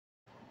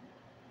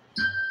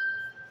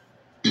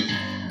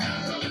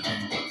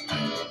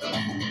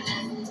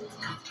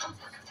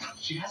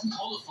She hasn't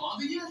told her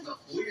father yet? No,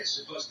 we're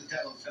supposed to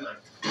tell him tonight.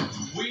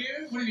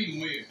 We're? What do you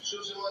mean we're?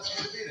 Susan wants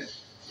me to be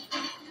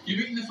there. You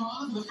meeting the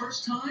father for the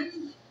first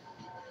time?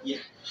 Yeah.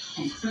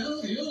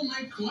 Well, you'll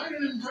make quite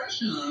an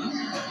impression on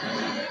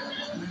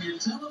him. When you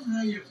tell him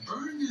how you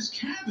burned his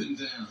cabin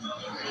down.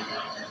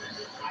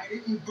 I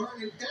didn't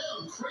burn it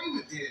down.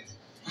 Kramer did.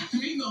 I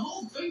mean, the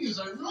whole thing is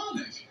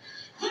ironic.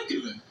 Think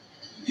of it.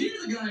 Here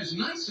the guy's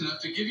nice enough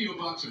to give you a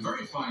box of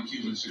very fine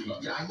Cuban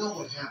cigars. Yeah, I know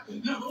what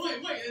happened. No, but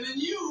wait, and then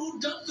you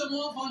dumped them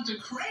off onto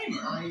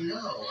Kramer. I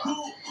know.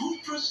 Who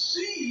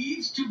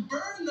proceeds to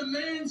burn the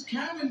man's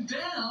cabin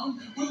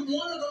down with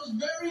one of those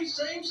very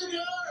same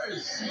cigars.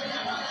 It's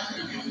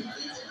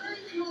very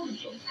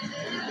beautiful.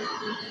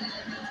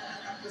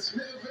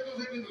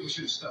 Maybe we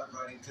should start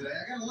writing today.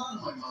 I got a lot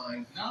on my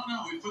mind. No,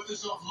 we put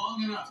this off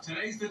long enough.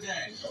 Today's the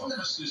day. I wonder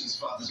how Susan's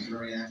father's going to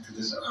react to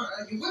this. All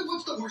right,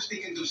 what's the worst he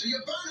can do? So you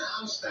burn a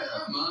house down.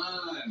 Come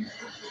on.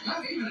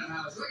 Not even a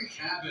house, like a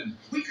cabin.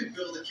 We could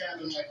build a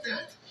cabin like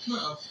that.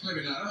 Well,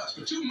 maybe not us,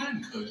 but two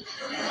men could.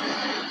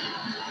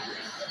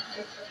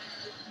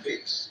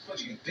 Bix?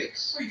 What'd you get,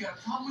 Bix? Well, you got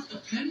a problem with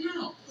the pen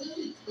now?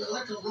 They're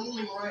like a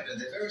rolling rider.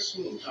 They're very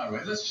smooth. All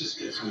right, let's just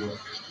get to work.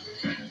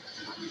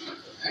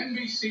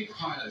 NBC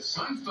pilot,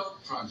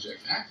 Seinfeld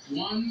project, Act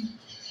 1,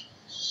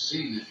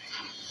 scene A.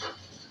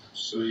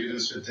 So you're going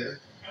to sit there?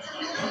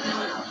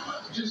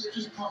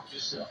 Just park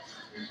yourself.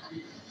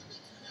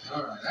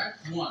 All right,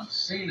 Act 1,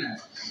 scene A.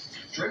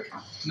 Drink?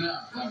 No.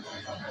 All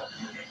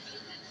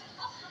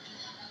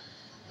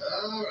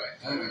right,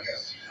 here we go.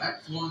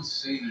 Act 1,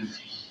 scene A.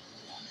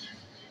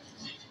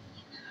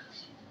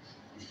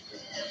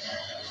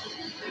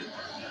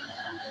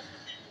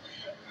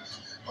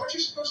 Aren't you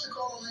supposed to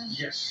call him in?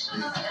 Yes.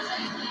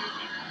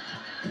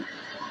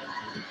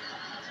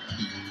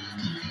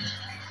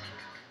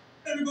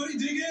 Everybody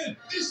dig in.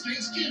 This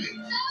Thanksgiving.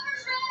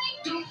 Supper's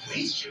ready. Don't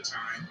waste your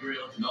time. You ready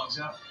to let the dogs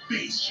out?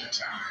 Waste your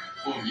time.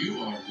 Oh,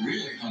 you are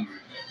really hungry.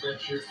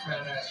 Bet your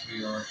fat ass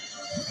we are.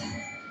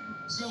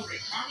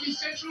 Celebrate Comedy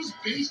Central's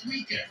Based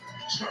Weekend.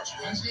 Starts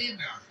Wednesday at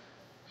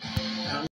 9.